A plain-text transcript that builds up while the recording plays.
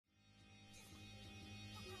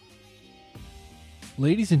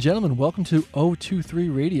Ladies and gentlemen, welcome to 023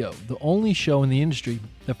 Radio, the only show in the industry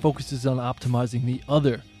that focuses on optimizing the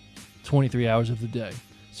other 23 hours of the day,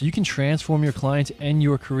 so you can transform your clients and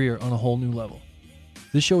your career on a whole new level.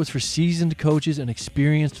 This show is for seasoned coaches and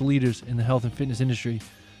experienced leaders in the health and fitness industry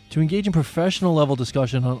to engage in professional level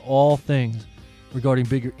discussion on all things regarding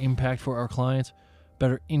bigger impact for our clients,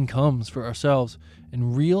 better incomes for ourselves,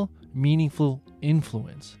 and real, meaningful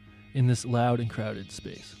influence in this loud and crowded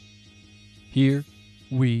space. Here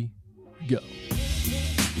we go.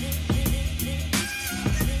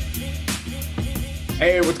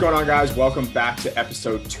 Hey, what's going on, guys? Welcome back to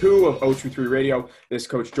episode 2 of 023 Radio. This is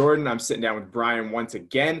Coach Jordan. I'm sitting down with Brian once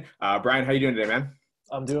again. Brian, how you doing today, man?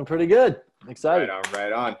 I'm doing pretty good. Excited.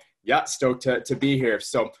 Right on. Yeah, stoked to be here.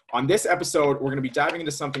 So on this episode, we're going to be diving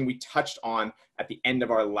into something we touched on at the end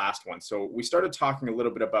of our last one. So we started talking a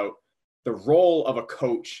little bit about the role of a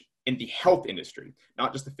coach in the health industry,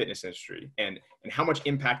 not just the fitness industry, and how much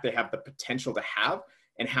impact they have the potential to have,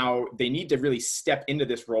 and how they need to really step into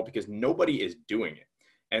this role because nobody is doing it.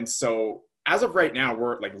 And so as of right now,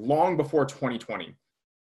 we're like long before 2020,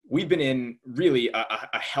 we've been in really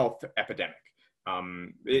a health epidemic.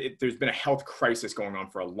 There's been a health crisis going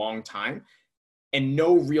on for a long time and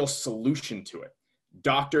no real solution to it.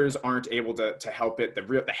 Doctors aren't able to help it. The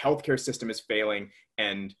healthcare system is failing,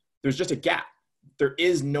 and there's just a gap. There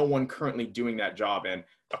is no one currently doing that job, and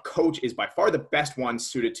a coach is by far the best one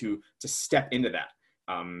suited to step into that.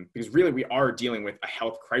 Because really we are dealing with a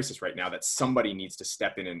health crisis right now that somebody needs to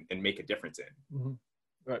step in and make a difference in.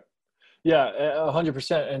 Mm-hmm. Right. Yeah,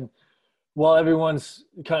 100%. And while everyone's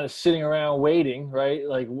kind of sitting around waiting, right?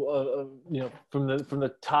 Like, from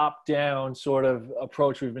the top down sort of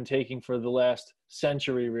approach we've been taking for the last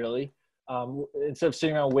century, really, instead of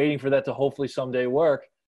sitting around waiting for that to hopefully someday work,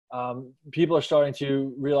 people are starting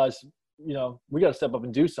to realize, we got to step up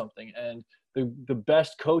and do something. And the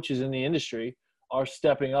best coaches in the industry are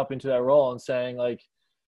stepping up into that role and saying, like,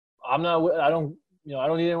 I don't need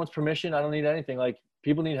anyone's permission. I don't need anything. Like,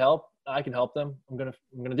 people need help. I can help them. I'm going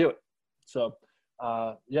to do it. So,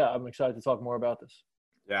 I'm excited to talk more about this.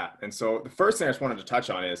 Yeah. And so the first thing I just wanted to touch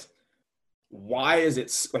on is why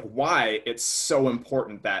it's so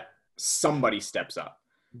important that somebody steps up,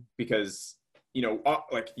 because,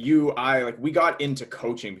 we got into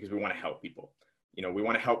coaching because we want to help people. We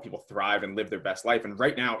want to help people thrive and live their best life. And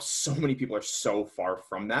right now, so many people are so far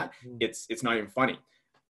from that. It's not even funny.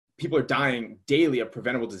 People are dying daily of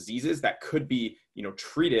preventable diseases that could be,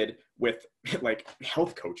 treated with like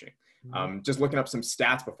health coaching. Just looking up some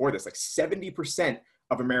stats before this, like 70%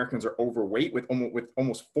 of Americans are overweight, with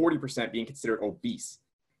almost 40% being considered obese.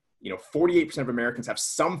 48% of Americans have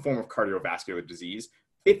some form of cardiovascular disease.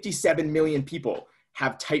 57 million people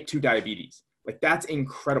have type 2 diabetes. Like, that's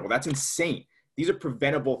incredible. That's insane. These are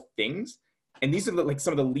preventable things. And these are like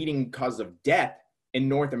some of the leading causes of death in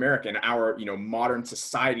North America, in our, modern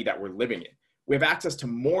society that we're living in. We have access to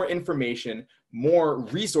more information, more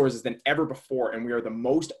resources than ever before. And we are the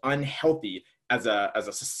most unhealthy as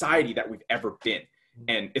a society that we've ever been.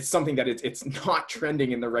 And it's something that it's not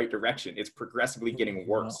trending in the right direction. It's progressively getting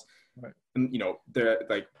worse. Right. And,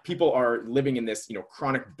 people are living in this,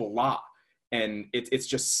 chronic blah. And it's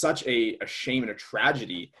just such a shame and a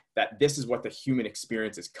tragedy that this is what the human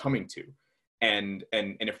experience is coming to. And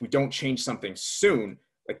if we don't change something soon,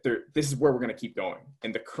 this is where we're going to keep going.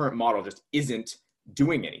 And the current model just isn't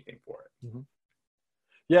doing anything for it. Mm-hmm.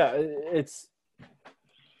 Yeah, it's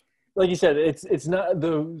like you said, it's not,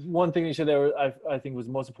 the one thing you said there I think was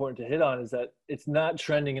most important to hit on is that it's not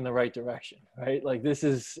trending in the right direction, right? Like, this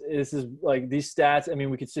is like these stats. I mean,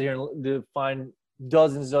 we could sit here and find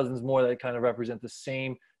dozens more that kind of represent the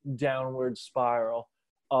same downward spiral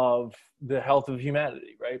of the health of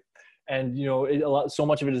humanity, right? And so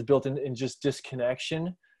much of it is built in just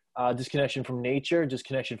disconnection from nature,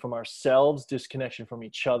 disconnection from ourselves, disconnection from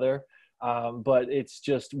each other. But it's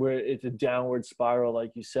just it's a downward spiral,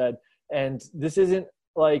 like you said. And this isn't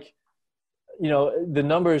like, the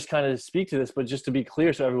numbers kind of speak to this, but just to be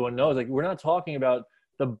clear, so everyone knows, like, we're not talking about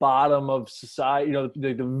the bottom of society,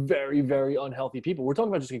 the very, very unhealthy people. We're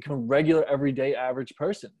talking about just a regular, everyday, average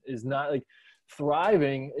person. Is not like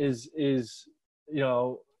thriving is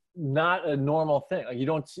not a normal thing. Like,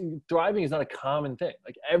 thriving is not a common thing.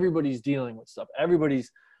 Like, everybody's dealing with stuff.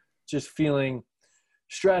 Everybody's just feeling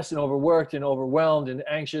stressed and overworked and overwhelmed and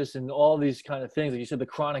anxious and all these kind of things. Like you said, the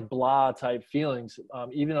chronic blah type feelings.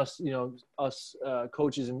 Even us,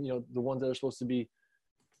 coaches and, the ones that are supposed to be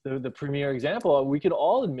the premier example, we can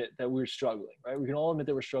all admit that we're struggling, right? We can all admit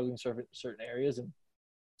that we're struggling in certain areas.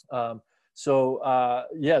 And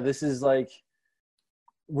this is like,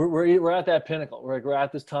 we're at that pinnacle. We're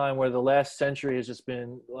at this time where the last century has just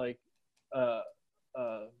been like, I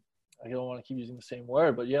don't want to keep using the same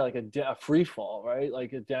word, but yeah, like a free fall, right?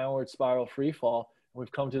 Like a downward spiral free fall.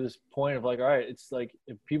 We've come to this point of like, all right, it's like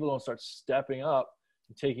if people don't start stepping up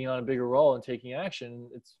and taking on a bigger role and taking action,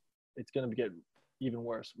 it's going to get even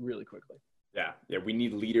worse really quickly. Yeah. Yeah. We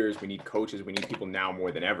need leaders. We need coaches. We need people now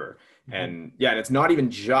more than ever. And yeah, and it's not even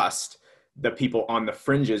just the people on the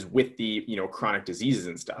fringes with the, chronic diseases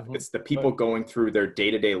and stuff. It's the people going through their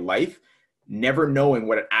day-to-day life, never knowing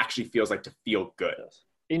what it actually feels like to feel good.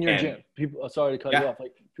 In your gym, people, sorry to cut you off.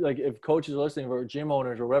 Like if coaches are listening or gym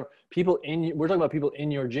owners or whatever, we're talking about people in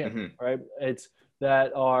your gym, right? It's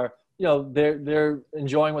that are, they're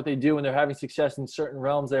enjoying what they do and they're having success in certain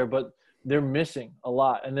realms there, but they're missing a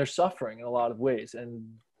lot and they're suffering in a lot of ways, and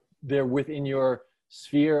they're within your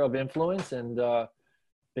sphere of influence, and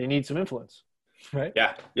they need some influence, right?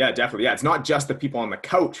 Yeah, definitely. Yeah. It's not just the people on the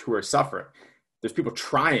couch who are suffering. There's people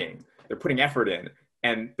trying, they're putting effort in,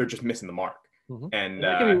 and they're just missing the mark. And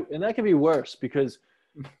that can be worse because,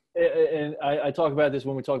 and I talk about this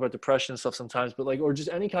when we talk about depression and stuff sometimes, but like, or just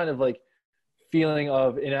any kind of like feeling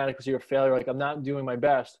of inadequacy or failure, like I'm not doing my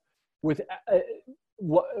best without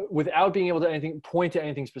being able to point to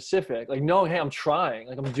anything specific, like knowing, hey, I'm trying,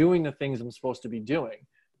 like I'm doing the things I'm supposed to be doing,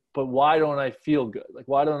 but why don't I feel good? Like,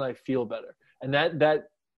 why don't I feel better? And that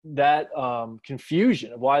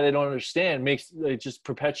confusion of why they don't understand it just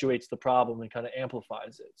perpetuates the problem and kind of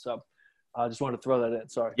amplifies it. So I just wanted to throw that in.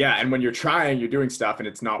 Sorry. Yeah. And when you're trying, you're doing stuff and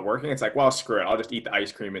it's not working. It's like, well, screw it. I'll just eat the ice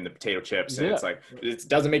cream and the potato chips. And it's like, it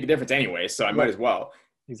doesn't make a difference anyway. So I might as well.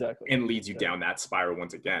 Exactly. And leads you down that spiral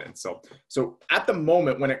once again. And so at the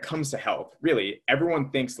moment, when it comes to health, really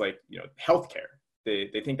everyone thinks like, healthcare,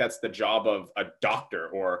 they think that's the job of a doctor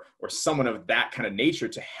or someone of that kind of nature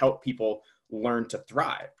to help people learn to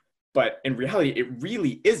thrive. But in reality, it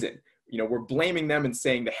really isn't. We're blaming them and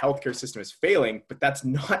saying the healthcare system is failing, but that's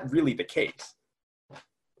not really the case.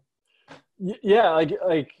 Yeah,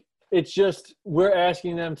 like it's just we're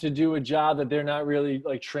asking them to do a job that they're not really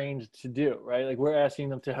like trained to do, right? Like we're asking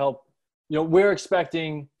them to help. We're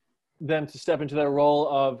expecting them to step into that role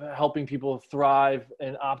of helping people thrive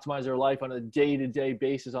and optimize their life on a day-to-day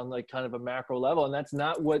basis on like kind of a macro level, and that's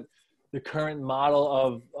not what the current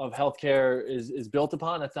model of healthcare is built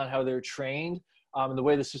upon. That's not how they're trained. And the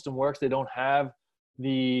way the system works, they don't have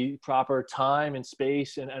the proper time and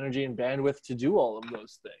space and energy and bandwidth to do all of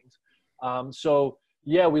those things. So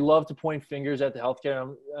yeah, we love to point fingers at the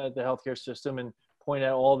healthcare system and point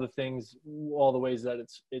out all the things, all the ways that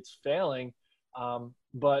it's failing.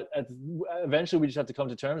 But eventually we just have to come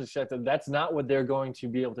to terms and accept that that's not what they're going to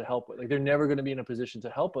be able to help with. Like they're never going to be in a position to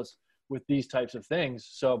help us with these types of things.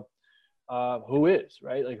 So who is,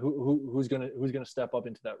 right? Like who's going to step up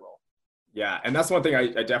into that role? Yeah. And that's one thing I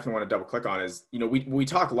definitely want to double click on is, we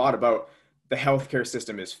talk a lot about the healthcare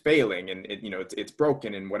system is failing and it's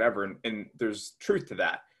broken and whatever. And there's truth to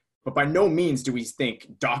that. But by no means do we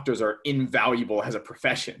think doctors are invaluable as a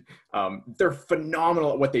profession. They're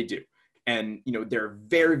phenomenal at what they do. And, they're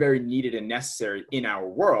very, very needed and necessary in our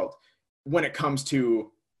world when it comes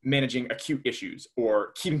to managing acute issues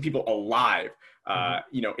or keeping people alive. But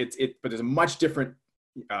there's a much different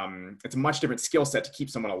it's a much different skill set to keep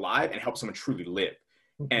someone alive and help someone truly live.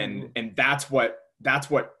 And that's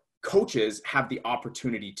what coaches have the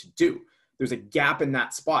opportunity to do. There's a gap in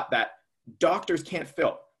that spot that doctors can't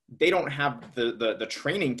fill. They don't have the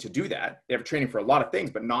training to do that. They have training for a lot of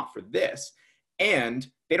things, but not for this. And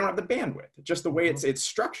they don't have the bandwidth. Just the way it's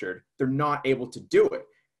structured, they're not able to do it.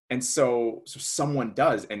 And so someone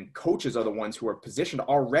does, and coaches are the ones who are positioned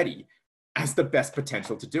already as the best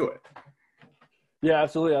potential to do it. Yeah,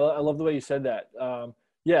 absolutely. I love the way you said that.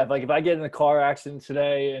 Yeah, like if I get in a car accident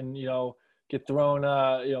today and, get thrown,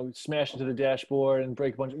 smashed into the dashboard and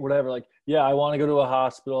break a bunch of whatever, like, yeah, I want to go to a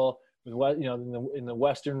hospital with what, in the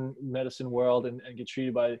Western medicine world and get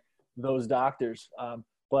treated by those doctors.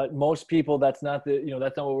 But most people, that's not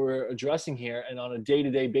that's not what we're addressing here. And on a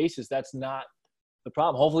day-to-day basis, that's not the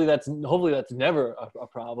problem. Hopefully that's never a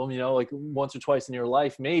problem, like once or twice in your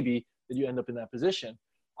life, maybe that you end up in that position.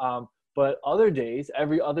 But other days,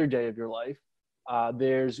 every other day of your life,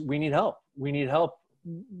 we need help. We need help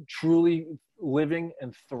truly living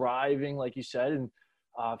and thriving, like you said, and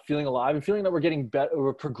feeling alive and feeling that we're getting better,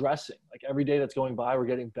 we're progressing. Like every day that's going by, we're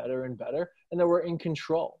getting better and better, and that we're in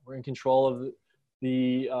control. We're in control of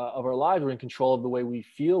of our lives. We're in control of the way we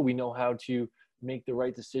feel. We know how to make the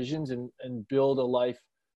right decisions and build a life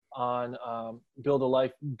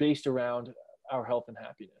based around our health and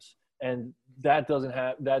happiness. And that's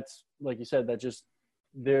like you said,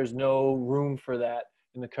 there's no room for that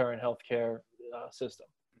in the current healthcare system.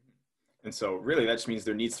 And so really that just means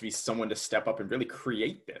there needs to be someone to step up and really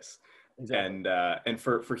create this. Exactly. And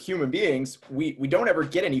for human beings, we don't ever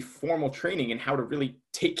get any formal training in how to really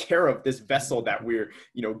take care of this vessel that we're,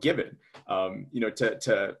 given.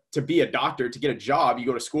 To be a doctor, to get a job, you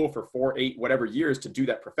go to school for 4, 8, whatever years to do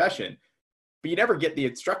that profession, but you never get the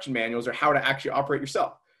instruction manuals or how to actually operate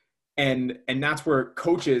yourself. And that's where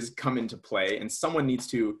coaches come into play, and someone needs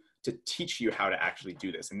to teach you how to actually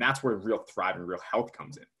do this. And that's where real thrive and real health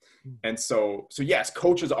comes in. And so yes,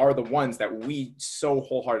 coaches are the ones that we so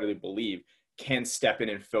wholeheartedly believe can step in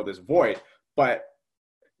and fill this void. But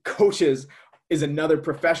coaches is another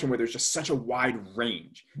profession where there's just such a wide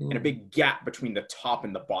range and a big gap between the top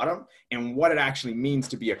and the bottom and what it actually means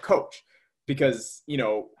to be a coach. Because,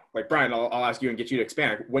 like Brian, I'll ask you and get you to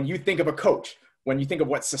expand. When you think of a coach, when you think of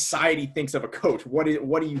what society thinks of a coach, what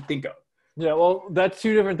do you think of? Yeah, well, that's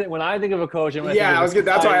two different things. When I think of a coach, and when I was good.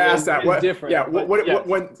 That's why I asked that. What different? Yeah,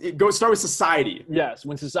 start with society. Yes,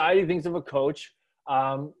 when society thinks of a coach,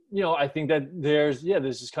 I think that there's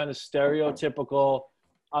this kind of stereotypical,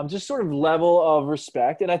 just sort of level of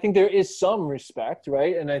respect, and I think there is some respect,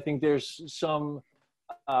 right? And I think there's some,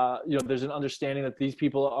 there's an understanding that these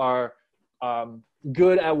people are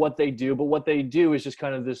good at what they do, but what they do is just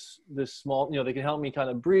kind of this small, they can help me kind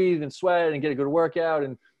of breathe and sweat and get a good workout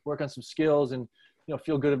and work on some skills and,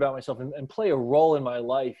 feel good about myself and play a role in my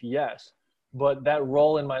life. Yes. But that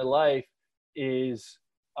role in my life is,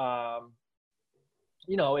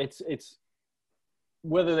 it's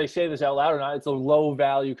whether they say this out loud or not, it's a low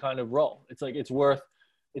value kind of role. It's like, it's worth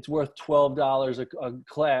 $12 a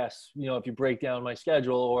class, if you break down my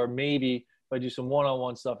schedule, or maybe if I do some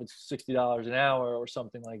one-on-one stuff, it's $60 an hour or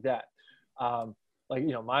something like that.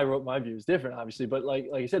 My view is different, obviously, but like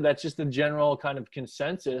I said, that's just the general kind of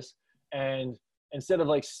consensus. And instead of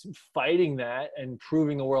like fighting that and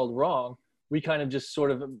proving the world wrong, we kind of just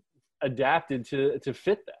sort of adapted to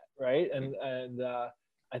fit that. Right. And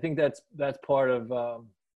I think that's part of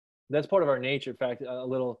our nature. In fact, a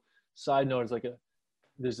little side note is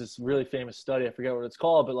there's this really famous study. I forget what it's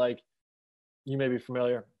called, but like, you may be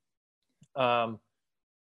familiar.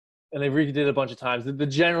 And they've redid it a bunch of times. The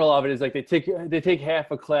general of it is like they take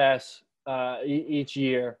half a class each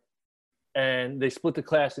year, and they split the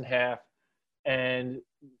class in half. And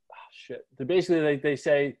they basically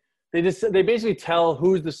they basically tell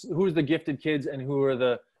who's the gifted kids and who are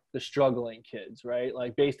the struggling kids, right?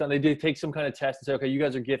 Like based on, they did take some kind of test and say, okay, you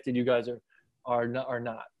guys are gifted, you guys are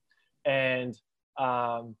not, and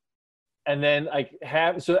then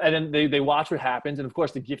and then they watch what happens. And of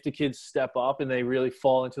course the gifted kids step up and they really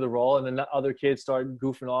fall into the role. And then the other kids start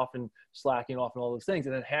goofing off and slacking off and all those things.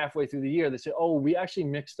 And then halfway through the year, they say, oh, we actually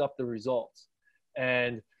mixed up the results.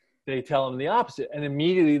 And they tell them the opposite. And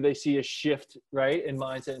immediately they see a shift, right, in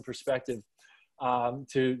mindset and perspective.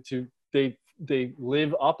 They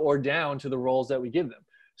live up or down to the roles that we give them.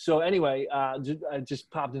 So anyway, it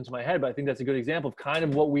just popped into my head, but I think that's a good example of kind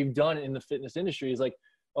of what we've done in the fitness industry is like,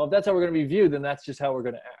 well, if that's how we're going to be viewed, then that's just how we're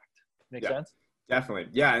going to act. Make sense? Definitely.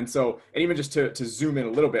 Yeah. And so, and even just to zoom in a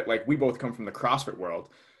little bit, like we both come from the CrossFit world.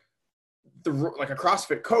 Like a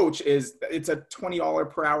CrossFit coach it's a $20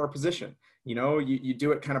 per hour position. You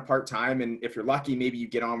do it kind of part-time. And if you're lucky, maybe you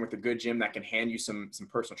get on with a good gym that can hand you some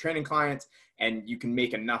personal training clients, and you can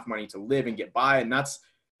make enough money to live and get by. And that's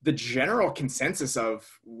the general consensus of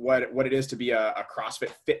what it is to be a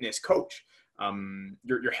CrossFit fitness coach.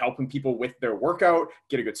 You're helping people with their workout,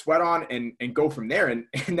 get a good sweat on, and go from there. And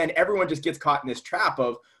then everyone just gets caught in this trap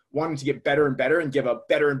of wanting to get better and better and give a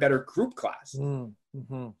better and better group class.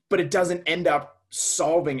 Mm-hmm. But it doesn't end up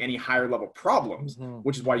solving any higher level problems,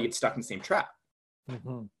 which is why you get stuck in the same trap.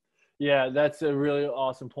 Mm-hmm. Yeah, that's a really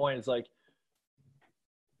awesome point. It's like,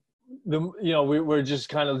 we're just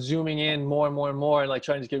kind of zooming in more and more and more, and like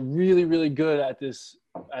trying to get really, really good at this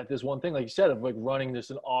one thing, like you said, of like running an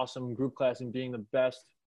awesome group class and being the best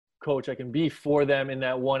coach I can be for them in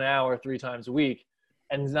that 1 hour, 3 times a week,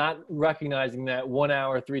 and not recognizing that 1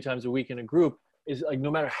 hour, 3 times a week in a group is like,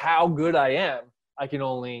 no matter how good I am, I can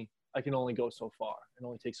only go so far and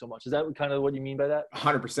only take so much. Is that kind of what you mean by that?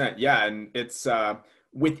 100%. Yeah. And it's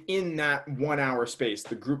within that 1 hour space,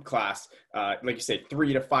 the group class, like you say,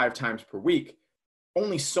 3 to 5 times per week,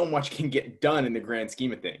 only so much can get done in the grand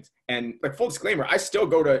scheme of things. And like, full disclaimer, I still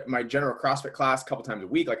go to my general CrossFit class a couple times a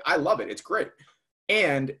week. Like, I love it. It's great.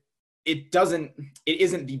 And it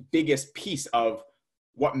isn't the biggest piece of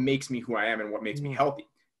what makes me who I am and what makes me healthy.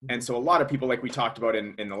 And so a lot of people, like we talked about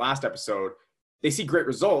in the last episode, they see great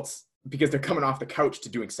results because they're coming off the couch to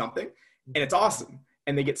doing something, and it's awesome.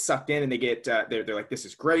 And they get sucked in, and they get, they're like, this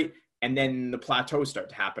is great. And then the plateaus start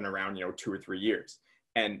to happen around, 2 or 3 years.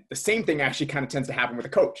 And the same thing actually kind of tends to happen with a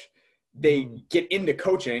coach. They get into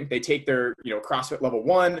coaching, they take their, CrossFit level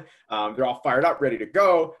 1, they're all fired up, ready to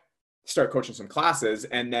go, start coaching some classes.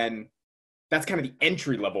 And then that's kind of the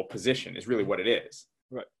entry level position is really what it is.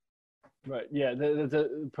 Right. Right. Yeah. That's a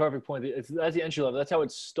perfect point. That's the entry level. That's how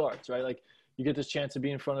it starts, right? Like you get this chance to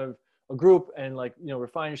be in front of a group and like,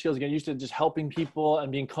 refine your skills, get used to just helping people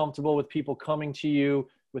and being comfortable with people coming to you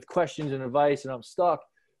with questions and advice, and I'm stuck.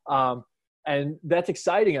 And that's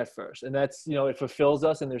exciting at first. And that's, it fulfills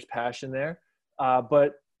us and there's passion there.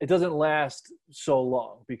 But it doesn't last so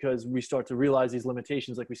long because we start to realize these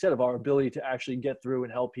limitations, like we said, of our ability to actually get through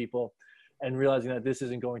and help people, and realizing that this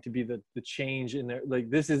isn't going to be the change in their, like,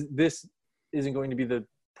 this isn't going to be the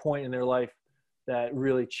point in their life that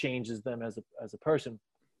really changes them as a person.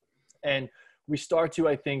 And we start to,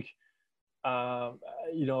 I think, the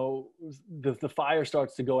fire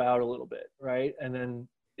starts to go out a little bit, right? And then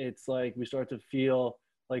it's like we start to feel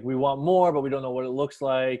like we want more, but we don't know what it looks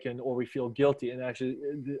like, or we feel guilty. And actually,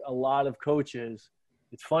 a lot of coaches,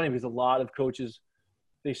 it's funny because a lot of coaches,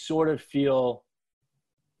 they sort of feel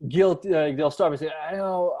guilty. They'll start by saying, I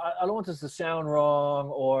don't want this to sound wrong,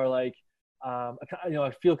 or like,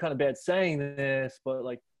 I feel kind of bad saying this, but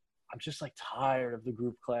like, I'm just like tired of the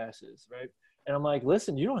group classes, right? And I'm like,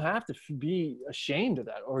 listen, you don't have to be ashamed of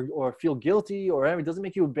that or feel guilty or anything. It doesn't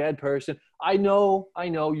make you a bad person. I know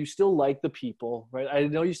you still like the people, right? I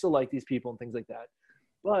know you still like these people and things like that.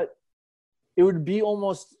 But it would be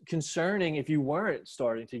almost concerning if you weren't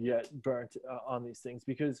starting to get burnt on these things,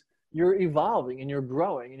 because you're evolving and you're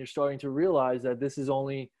growing and you're starting to realize that this is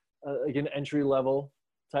only like an entry level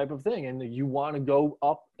type of thing. And you want to go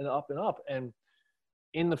up and up and up. And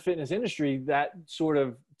in the fitness industry, that sort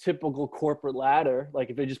of typical corporate ladder, like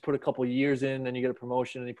if they just put a couple of years in, then you get a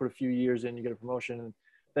promotion, and you put a few years in, you get a promotion, and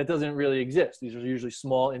that doesn't really exist. These are usually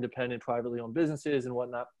small, independent, privately owned businesses and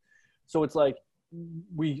whatnot. So it's like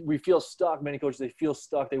we feel stuck. Many coaches, they feel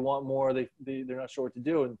stuck. They want more. They're not sure what to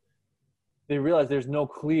do, and they realize there's no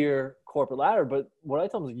clear corporate ladder. But what I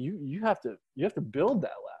tell them is, you have to build that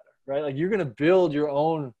ladder, right? Like you're going to build your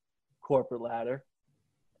own corporate ladder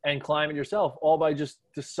and climb it yourself, all by just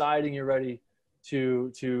deciding you're ready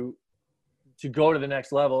to go to the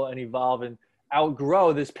next level and evolve and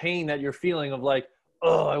outgrow this pain that you're feeling of like,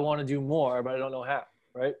 oh, I want to do more, but I don't know how,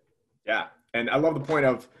 right? Yeah. And I love the point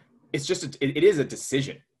of, it's just, it is a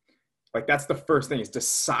decision. Like that's the first thing, is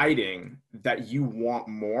deciding that you want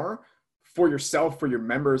more for yourself, for your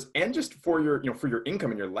members, and just for your, for your income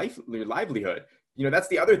and your livelihood. That's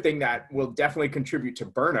the other thing that will definitely contribute to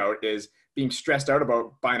burnout, is being stressed out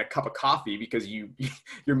about buying a cup of coffee because you're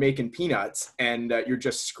making peanuts and you're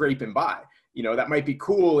just scraping by. That might be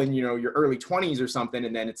cool in, your early 20s or something.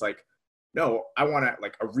 And then it's like, no, I want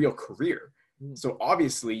like a real career. So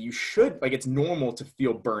obviously you should, like, it's normal to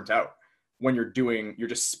feel burnt out when you're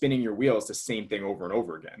just spinning your wheels the same thing over and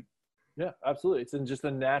over again. Yeah, absolutely. It's just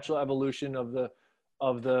a natural evolution of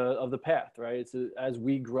the path, right? It's as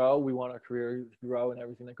we grow, we want our career to grow and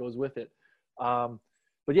everything that goes with it.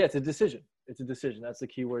 But yeah, it's a decision. That's the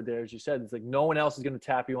key word there. As you said, it's like no one else is going to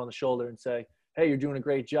tap you on the shoulder and say, hey, you're doing a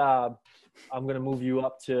great job. I'm going to move you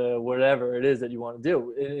up to whatever it is that you want to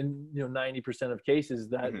do. In 90% of cases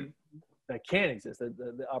that can't exist.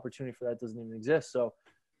 The opportunity for that doesn't even exist. So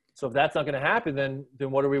if that's not going to happen,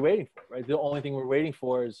 then what are we waiting for, right? The only thing we're waiting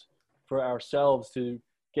for is for ourselves to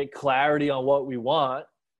get clarity on what we want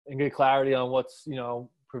and get clarity on what's,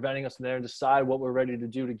 preventing us from there, and decide what we're ready to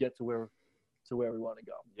do to get to where we want to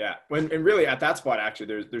go. Yeah. And really at that spot,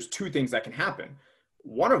 actually, there's two things that can happen.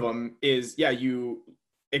 One of them is, you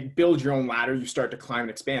build your own ladder, you start to climb and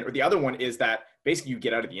expand. Or the other one is that basically you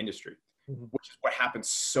get out of the industry, which is what happens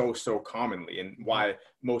so commonly, and why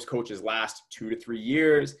most coaches last 2 to 3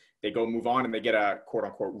 years. They go move on and they get a quote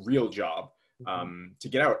unquote real job to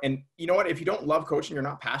get out. And you know what? If you don't love coaching, you're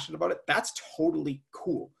not passionate about it, that's totally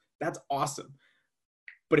cool. That's awesome.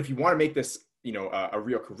 But if you want to make this, a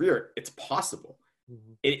real career, it's possible.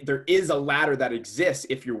 There is a ladder that exists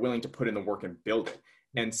if you're willing to put in the work and build it.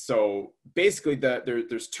 And so basically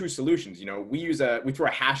there's two solutions. We throw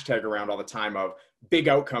a hashtag around all the time of big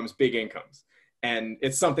outcomes, big incomes. And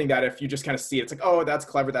it's something that if you just kind of see it, it's like, oh, that's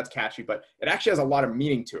clever, that's catchy, but it actually has a lot of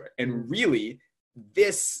meaning to it. And really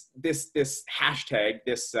this hashtag,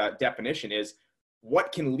 this definition is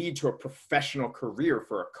what can lead to a professional career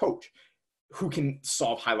for a coach who can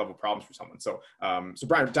solve high level problems for someone. So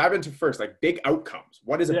Brian, dive into first, like big outcomes.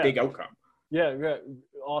 What is a big outcome? Yeah.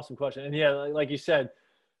 Awesome question. And yeah, like you said,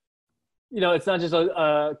 it's not just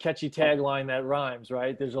a catchy tagline that rhymes,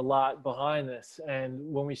 right? There's a lot behind this. And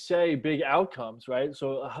when we say big outcomes, right?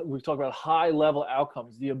 So we've talked about high level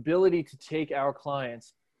outcomes, the ability to take our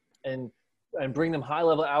clients and and bring them high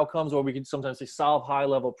level outcomes, or we could sometimes say solve high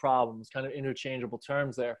level problems, kind of interchangeable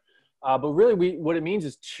terms there. But really what it means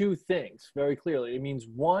is two things very clearly. It means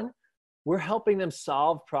one, we're helping them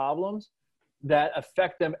solve problems that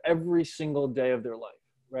affect them every single day of their life,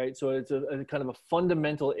 right? So it's a kind of a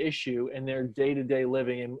fundamental issue in their day-to-day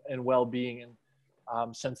living and well-being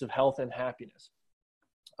and sense of health and happiness.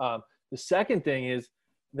 The second thing is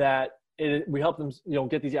that we help them,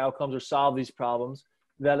 get these outcomes or solve these problems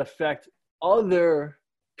that affect other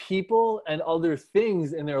people and other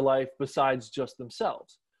things in their life besides just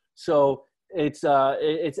themselves. So it's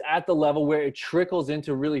at the level where it trickles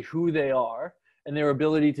into really who they are and their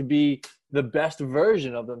ability to be the best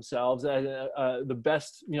version of themselves, the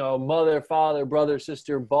best, mother, father, brother,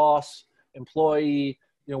 sister, boss, employee,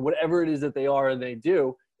 whatever it is that they are and they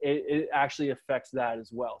do, it actually affects that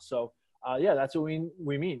as well. So that's what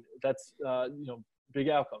we mean. That's, big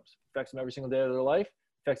outcomes. Affects them every single day of their life,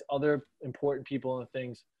 affects other important people and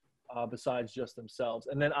things besides just themselves.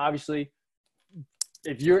 And then obviously,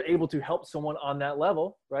 if you're able to help someone on that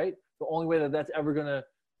level, right, the only way that that's ever going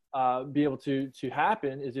to be able to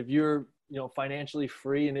happen is if you're, financially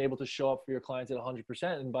free and able to show up for your clients at 100%.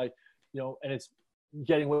 And by, and it's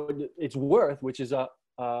getting what it's worth, which is a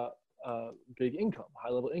big income, high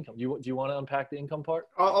level income. Do you want to unpack the income part?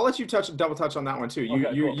 I'll let you double touch on that one too.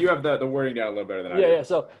 You have the wording down a little better than I do. Yeah.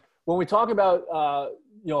 So when we talk about,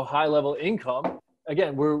 high level income,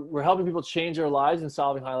 again, we're helping people change their lives and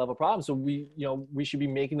solving high level problems. So we should be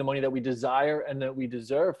making the money that we desire and that we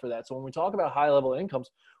deserve for that. So when we talk about high level incomes,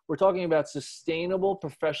 we're talking about sustainable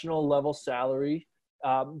professional level salary,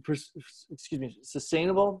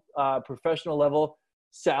 sustainable professional level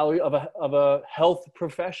salary of a health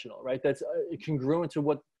professional, right? That's congruent to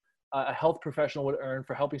what a health professional would earn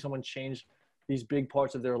for helping someone change these big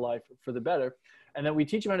parts of their life for the better. And then we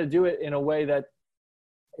teach them how to do it in a way that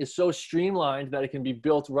is so streamlined that it can be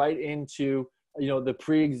built right into, the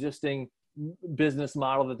pre-existing business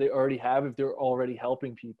model that they already have if they're already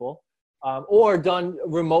helping people, or done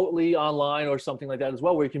remotely online or something like that as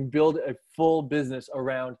well, where you can build a full business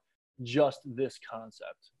around just this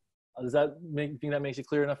concept. Does that think that makes it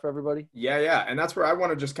clear enough for everybody? Yeah. And that's where I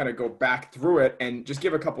want to just kind of go back through it and just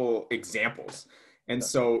give a couple examples. And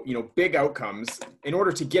so, big outcomes, in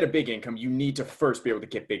order to get a big income, you need to first be able to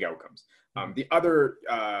get big outcomes. The other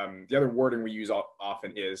wording we use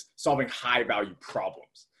often is solving high value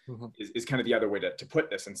problems is kind of the other way to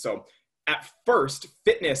put this. And so at first,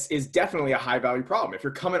 fitness is definitely a high value problem. If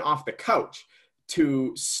you're coming off the couch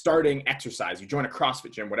to starting exercise, you join a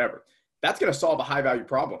CrossFit gym, whatever, that's going to solve a high value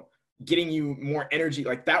problem. Getting you more energy,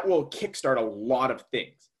 like that will kickstart a lot of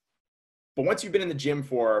things. But once you've been in the gym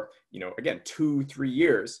for, again, 2-3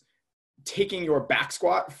 years, taking your back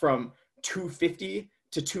squat from 250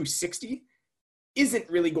 to 260 isn't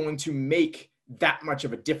really going to make that much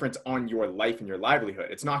of a difference on your life and your livelihood.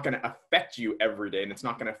 It's not going to affect you every day, and it's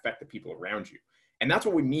not going to affect the people around you. And that's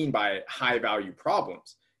what we mean by high value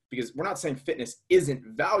problems, because we're not saying fitness isn't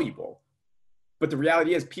valuable, but the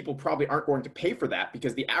reality is people probably aren't going to pay for that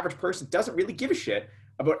because the average person doesn't really give a shit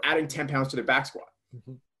about adding 10 pounds to their back squat.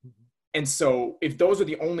 And so if those are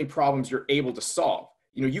the only problems you're able to solve,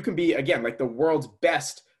 you can be, again, like the world's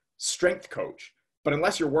best strength coach, but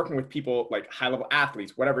unless you're working with people like high level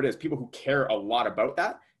athletes, whatever it is, people who care a lot about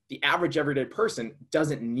that, the average everyday person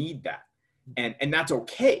doesn't need that. And that's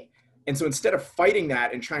okay. And so instead of fighting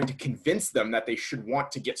that and trying to convince them that they should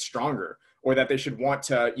want to get stronger or that they should want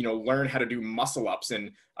to, learn how to do muscle ups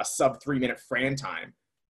in a sub 3-minute Fran time,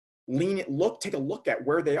 take a look at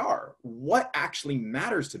where they are, what actually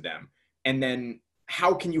matters to them. And then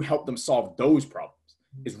how can you help them solve those problems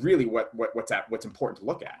is really what's important to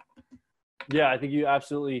look at. Yeah, I think you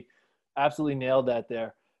absolutely nailed that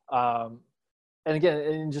there. And again,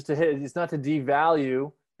 and just to hit, it's not to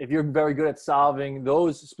devalue, if you're very good at solving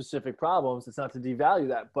those specific problems, it's not to devalue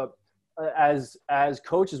that. But as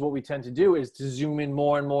coaches, what we tend to do is to zoom in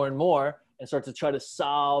more and more and more and start to try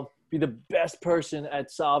to be the best person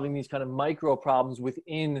at solving these kind of micro problems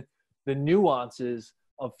within the nuances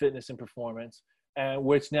of fitness and performance, and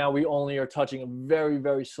which now we only are touching a very,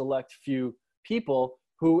 very select few people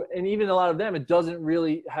who, and even a lot of them, it doesn't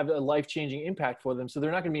really have a life-changing impact for them. So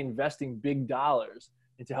they're not going to be investing big dollars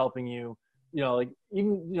into helping you,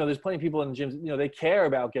 there's plenty of people in gyms, they care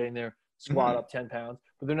about getting their squat up 10 pounds,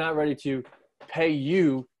 but they're not ready to pay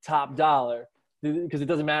you top dollar because it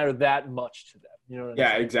doesn't matter that much to them.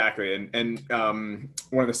 Yeah, exactly. And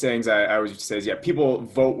one of the sayings I always used to say is, people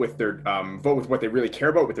vote with what they really care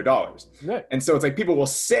about with their dollars. Right. And so it's like people will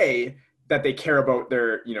say that they care about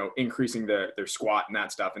their, increasing their squat and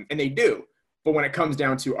that stuff. And they do. But when it comes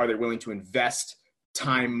down to, are they willing to invest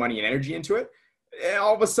time, money, and energy into it,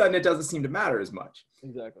 all of a sudden it doesn't seem to matter as much.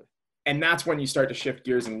 Exactly. And that's when you start to shift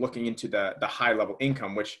gears and looking into the high level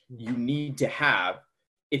income, which you need to have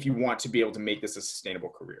if you want to be able to make this a sustainable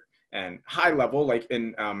career. And high level, like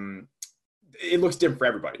it looks different for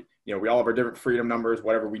everybody. You know, we all have our different freedom numbers,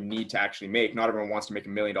 whatever we need to actually make. Not everyone wants to make $1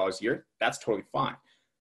 million a year. That's totally fine.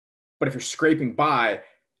 But if you're scraping by,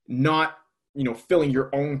 not, you know, filling your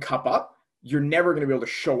own cup up, you're never going to be able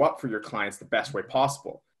to show up for your clients the best way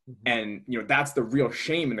possible. And, you know, that's the real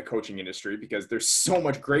shame in the coaching industry, because there's so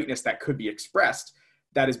much greatness that could be expressed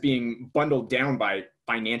that is being bundled down by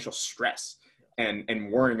financial stress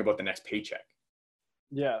and worrying about the next paycheck.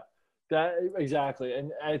 Yeah, that exactly.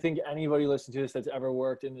 And I think anybody listening to this that's ever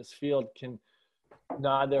worked in this field can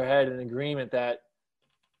nod their head in agreement that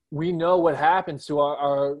we know what happens to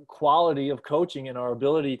our quality of coaching and our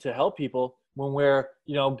ability to help people when we're,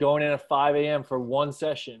 you know, going in at 5 a.m. for one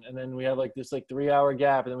session, and then we have like this 3-hour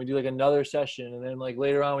gap, and then we do like another session, and then like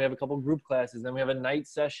later on we have a couple group classes, and then we have a night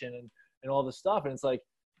session and all this stuff. And it's like,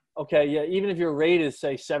 okay, yeah, even if your rate is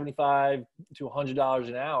say $75 to $100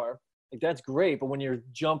 an hour, like that's great. But when you're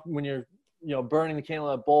you know, burning the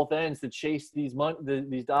candle at both ends to chase these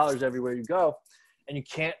dollars everywhere you go, and you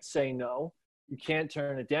can't say no, you can't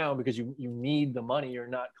turn it down because you need the money, you're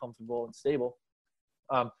not comfortable and stable,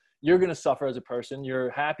 you're going to suffer as a person.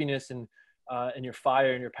 Your happiness and your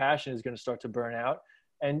fire and your passion is going to start to burn out.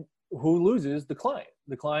 And who loses? The client.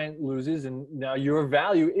 The client loses, and now your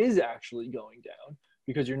value is actually going down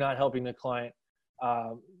because you're not helping the client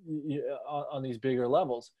on these bigger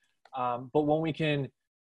levels. But when we can,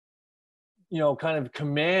 you know, kind of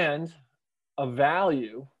command a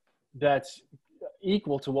value that's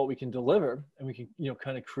equal to what we can deliver, and we can, you know,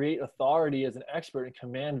 kind of create authority as an expert and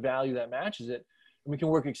command value that matches it, and we can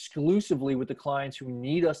work exclusively with the clients who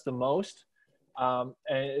need us the most,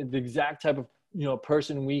 and the exact type of, you know,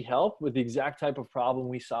 person we help with the exact type of problem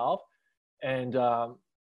we solve, and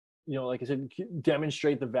you know, like I said,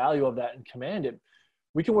 demonstrate the value of that and command it.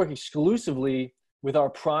 We can work exclusively with our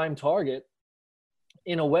prime target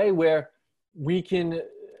in a way where we can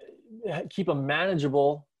keep a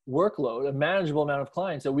manageable workload, a manageable amount of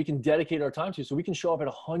clients that we can dedicate our time to, so we can show up at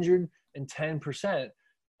 110%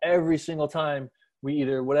 every single time we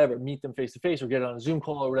either meet them face to face or get on a Zoom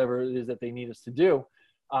call or whatever it is that they need us to do.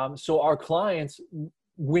 So our clients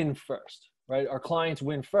win first, right? Our clients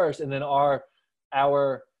win first, and then our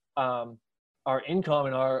income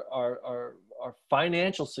and our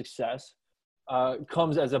financial success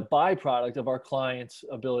comes as a byproduct of our clients'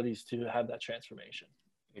 abilities to have that transformation.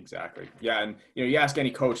 Exactly. Yeah. And, you know, you ask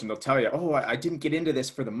any coach and they'll tell you, oh, I didn't get into this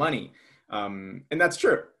for the money. And that's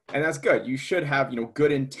true. And that's good. You should have, you know,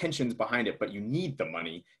 good intentions behind it, but you need the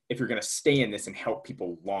money if you're going to stay in this and help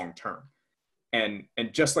people long term. And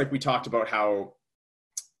just like we talked about how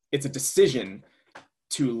it's a decision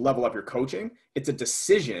to level up your coaching, it's a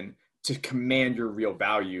decision to command your real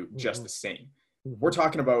value just the same. We're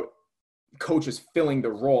talking about coaches filling the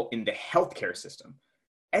role in the healthcare system.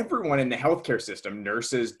 Everyone in the healthcare system,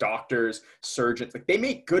 nurses, doctors, surgeons, like they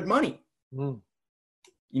make good money. You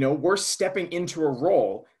know, we're stepping into a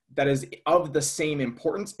role that is of the same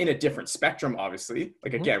importance in a different spectrum, obviously.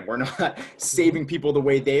 Like, again, we're not saving people the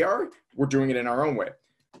way they are. We're doing it in our own way.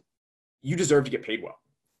 You deserve to get paid well.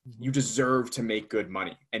 You deserve to make good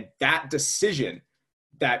money. And that decision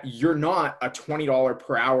that you're not a $20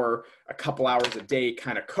 per hour, a couple hours a day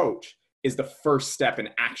kind of coach is the first step in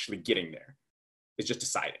actually getting there. It's just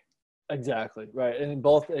deciding. Exactly. Right. And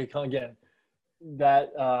both, again,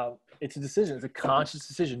 that it's a decision. It's a conscious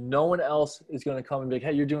decision. No one else is going to come and be like,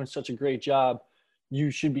 hey, you're doing such a great job.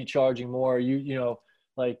 You should be charging more. You know,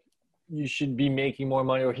 like you should be making more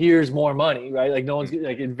money, or here's more money, right? Like no one's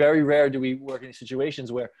like, it's very rare do we work in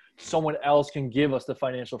situations where someone else can give us the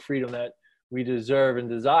financial freedom that we deserve and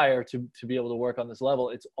desire to be able to work on this level.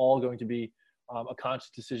 It's all going to be a conscious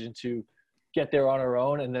decision to get there on our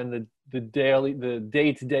own. And then the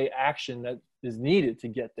day-to-day action that is needed to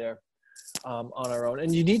get there on our own.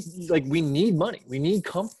 And we need money. We need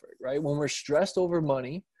comfort, right? When we're stressed over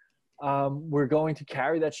money, we're going to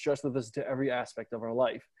carry that stress with us to every aspect of our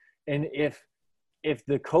life. And if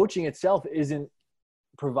the coaching itself isn't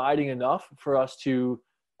providing enough for us to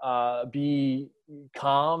be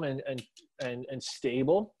calm and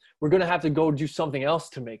stable, we're going to have to go do something else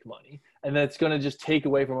to make money. And that's going to just take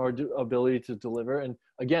away from our ability to deliver. And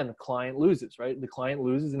again, the client loses, right? The client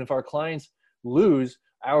loses. And if our clients lose,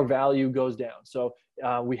 our value goes down. So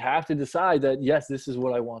we have to decide that, yes, this is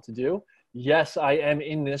what I want to do. Yes, I am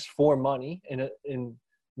in this for money, in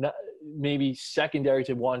not maybe secondary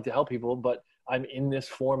to wanting to help people, but I'm in this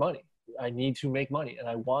for money. I need to make money and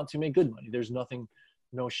I want to make good money. There's nothing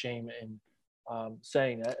no shame in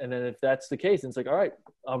saying that. And then if that's the case, then it's like, all right,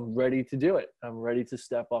 I'm ready to do it. I'm ready to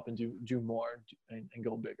step up and do more and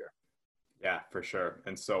go bigger. Yeah, for sure.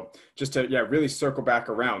 And so just to, really circle back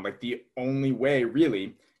around, like the only way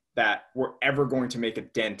really that we're ever going to make a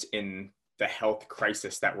dent in the health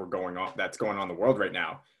crisis that's going on in the world right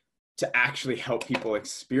now, to actually help people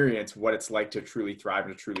experience what it's like to truly thrive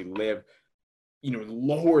and to truly live,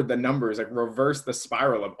 lower the numbers, like reverse the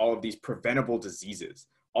spiral of all of these preventable diseases,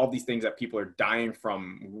 all these things that people are dying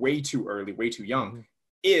from way too early, way too young, Mm-hmm.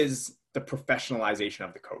 is the professionalization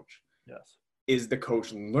of the coach. Yes. Is the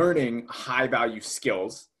coach learning high value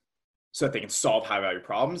skills so that they can solve high value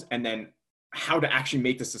problems, and then how to actually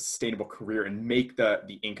make this a sustainable career and make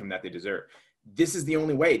the income that they deserve. This is the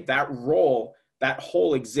only way. That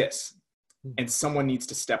hole exists, and someone needs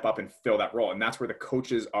to step up and fill that role. And that's where the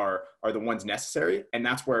coaches are the ones necessary. And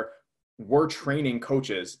that's where we're training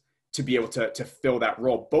coaches to be able to fill that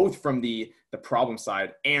role, both from the problem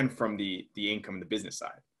side and from the income and the business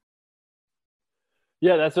side.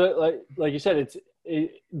 Yeah, that's what, like you said,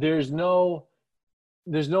 there's no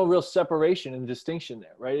real separation and distinction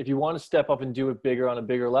there, right? If you want to step up and do it bigger on a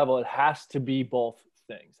bigger level, it has to be both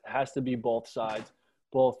things. It has to be both sides,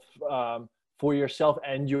 both for yourself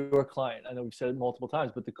and your client. I know we've said it multiple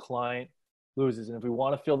times, but the client loses. And if we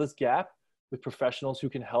want to fill this gap with professionals who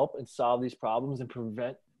can help and solve these problems and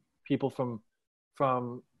prevent people from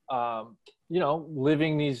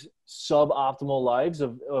living these suboptimal lives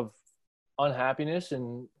of unhappiness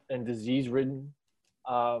and disease-ridden,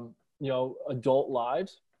 adult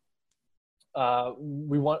lives. If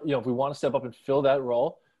we want to step up and fill that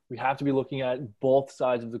role, we have to be looking at both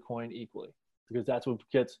sides of the coin equally, because that's what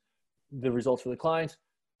gets the results for the clients.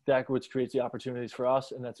 That's what creates the opportunities for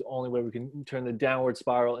us. And that's the only way we can turn the downward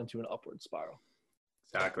spiral into an upward spiral.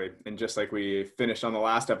 Exactly. And just like we finished on the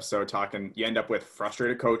last episode talking, you end up with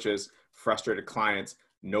frustrated coaches, frustrated clients,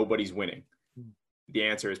 nobody's winning. The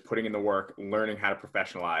answer is putting in the work, learning how to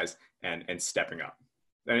professionalize, and stepping up.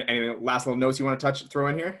 Any last little notes you want to throw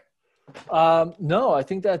in here? No, I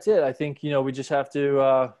think that's it. I think, we just have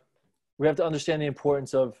to, understand the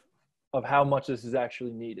importance of how much this is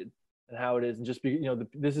actually needed and how it is. And just be,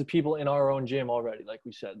 this is people in our own gym already. Like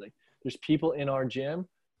we said, like there's people in our gym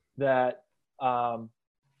that,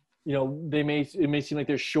 it may seem like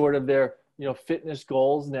they're short of their, fitness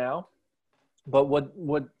goals now, but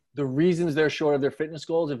what the reasons they're short of their fitness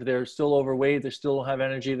goals, if they're still overweight, they still don't have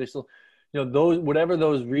energy, they still, those, whatever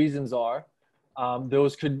those reasons are,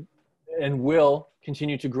 those could and will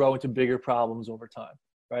continue to grow into bigger problems over time.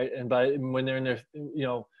 Right. And when they're in their,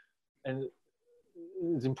 and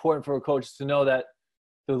it's important for a coach to know that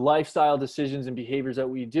the lifestyle decisions and behaviors that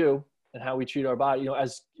we do and how we treat our body,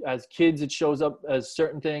 as kids, it shows up as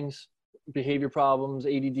certain things, behavior problems,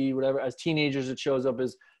 ADD, whatever. As teenagers, it shows up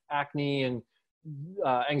as acne and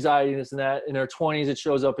anxiety, this and that. In our 20s, it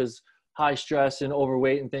shows up as high stress and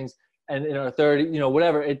overweight and things. And in our 30s,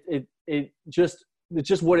 whatever, it's just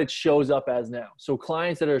what it shows up as now. So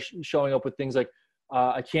clients that are showing up with things like,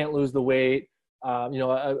 I can't lose the weight, I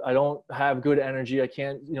don't have good energy, I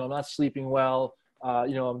can't, I'm not sleeping well,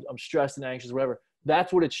 I'm stressed and anxious, whatever.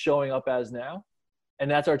 That's what it's showing up as now. And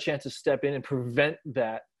that's our chance to step in and prevent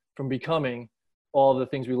that from becoming all the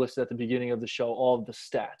things we listed at the beginning of the show, all of the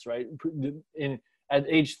stats, right? At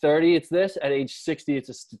age 30, it's this. At age 60, it's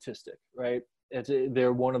a statistic, right?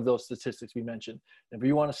 They're one of those statistics we mentioned. If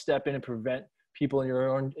you want to step in and prevent people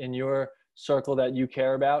in your circle that you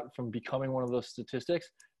care about from becoming one of those statistics,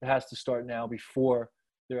 it has to start now before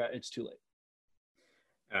it's too late.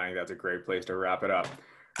 I think that's a great place to wrap it up.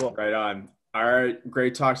 Cool. Right on. All right.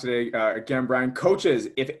 Great talk today. Again, Brian, coaches,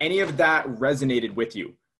 if any of that resonated with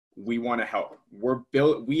you, we want to help.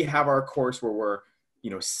 We have our course where we're,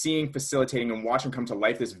 seeing, facilitating, and watching come to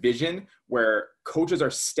life this vision where coaches are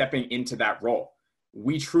stepping into that role.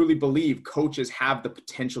 We truly believe coaches have the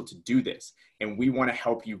potential to do this, and we want to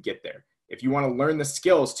help you get there. If you want to learn the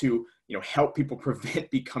skills to, help people prevent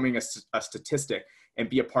becoming a statistic and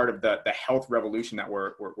be a part of the health revolution that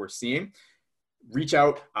we're seeing, reach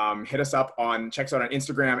out, hit us up check us out on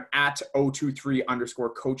Instagram at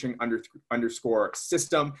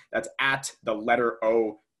 023_coaching_system. That's at the letter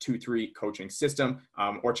O23 coaching system,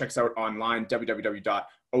 or check us out online,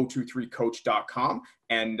 www.023coach.com,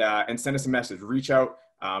 and send us a message. Reach out.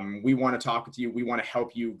 We want to talk with you. We want to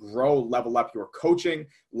help you grow, level up your coaching,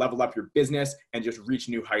 level up your business, and just reach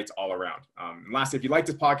new heights all around. And lastly, if you like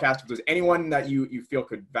this podcast, if there's anyone that you feel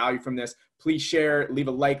could value from this, please share, leave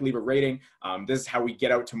a like, leave a rating. This is how we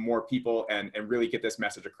get out to more people and really get this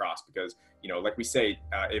message across, because, like we say,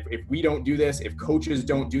 if we don't do this, if coaches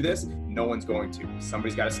don't do this, no one's going to.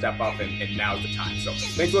 Somebody's got to step up, and now's the time. So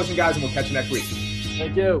thanks for listening, guys, and we'll catch you next week.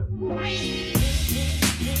 Thank you.